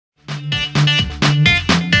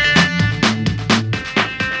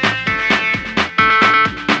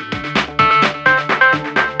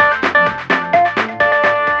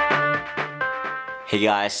Hey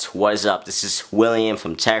guys, what is up? This is William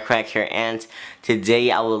from TechCrack here, and today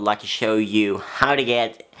I would like to show you how to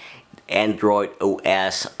get Android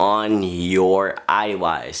OS on your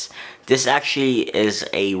iDevice. This actually is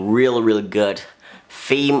a really good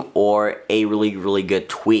theme or a really good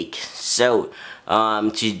tweak. So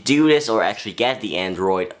to do this or actually get the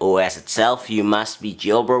Android OS itself, you must be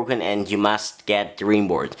jailbroken and you must get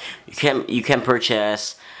Dreamboard. You can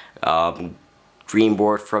purchase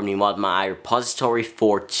Dreamboard from the Mod My repository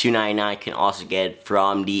for $2.99. You can also get it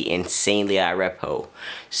from the Cydia repo.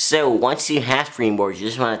 So once you have Dreamboard, you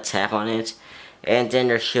just want to tap on it, and then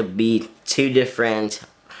there should be two different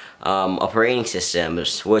operating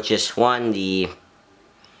systems, which is one the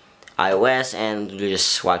iOS, and you just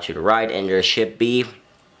swipe to the right, and there should be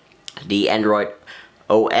the Android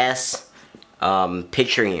OS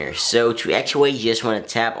picture here. So to activate, you just want to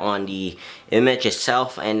tap on the image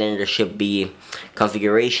itself, and then there should be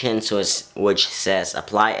configuration, which says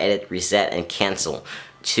apply, edit, reset, and cancel.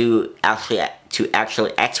 To actually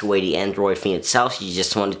activate the Android theme itself, you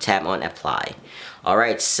just want to tap on apply.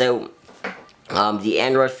 Alright, so the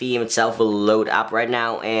Android theme itself will load up right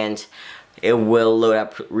now, and it will load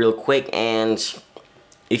up real quick, and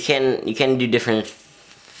you can do different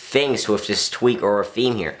things with this tweak or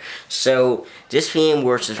theme here. So this theme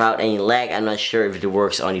works without any lag. I'm not sure if it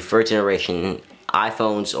works on the first generation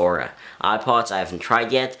iPhones or iPods. I haven't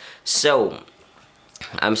tried yet. So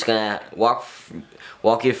I'm just gonna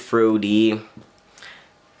walk you through the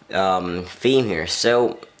theme here.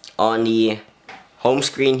 So on the home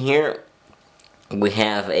screen here, we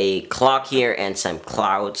have a clock here and some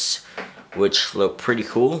clouds, which look pretty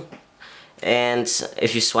cool. And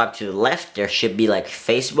if you swipe to the left, there should be like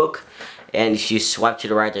Facebook, and if you swipe to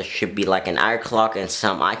the right, there should be like an hour clock and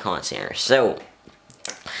some icons here. So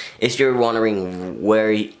if you're wondering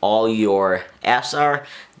where all your apps are,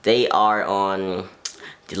 they are on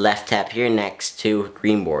the left tab here next to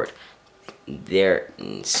Dreamboard.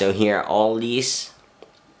 So here are all these.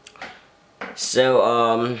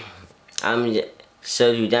 So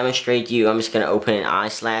to demonstrate you, I'm just gonna open an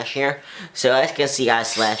iSlash here. So as you can see,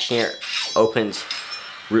 iSlash here opens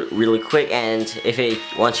really quick, and if it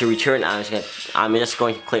wants to return, I'm just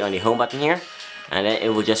going to click on the home button here, and then it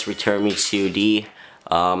will just return me to the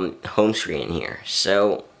home screen here.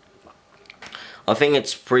 So I think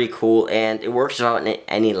it's pretty cool, and it works without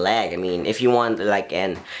any lag. I mean, if you want like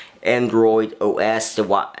an Android OS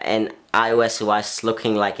an iOS device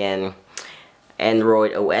looking like an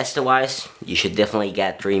Android OS device, you should definitely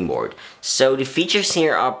get Dreamboard. So the features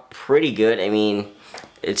here are pretty good. I mean,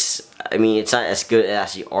 it's not as good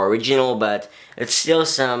as the original, but it's still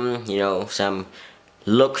some, you know, some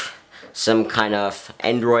kind of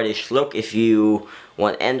Androidish look. If you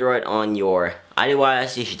want Android on your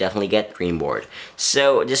iDevice, you should definitely get Dreamboard.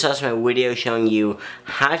 So this was my video showing you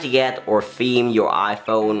how to get or theme your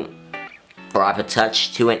iPhone or iPod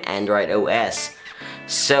Touch to an Android OS.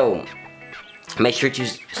 So make sure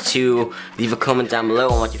to leave a comment down below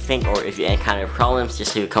on what you think, or if you encounter problems,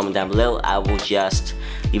 just leave a comment down below. I will just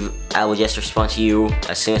respond to you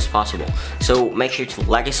as soon as possible. So make sure to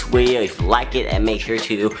like this video if you like it, and make sure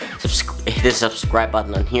to hit the subscribe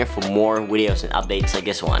button on here for more videos and updates like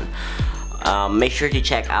this one. Make sure to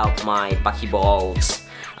check out my Buckyballs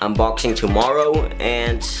unboxing tomorrow,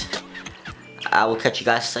 and I will catch you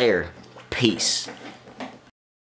guys later. Peace.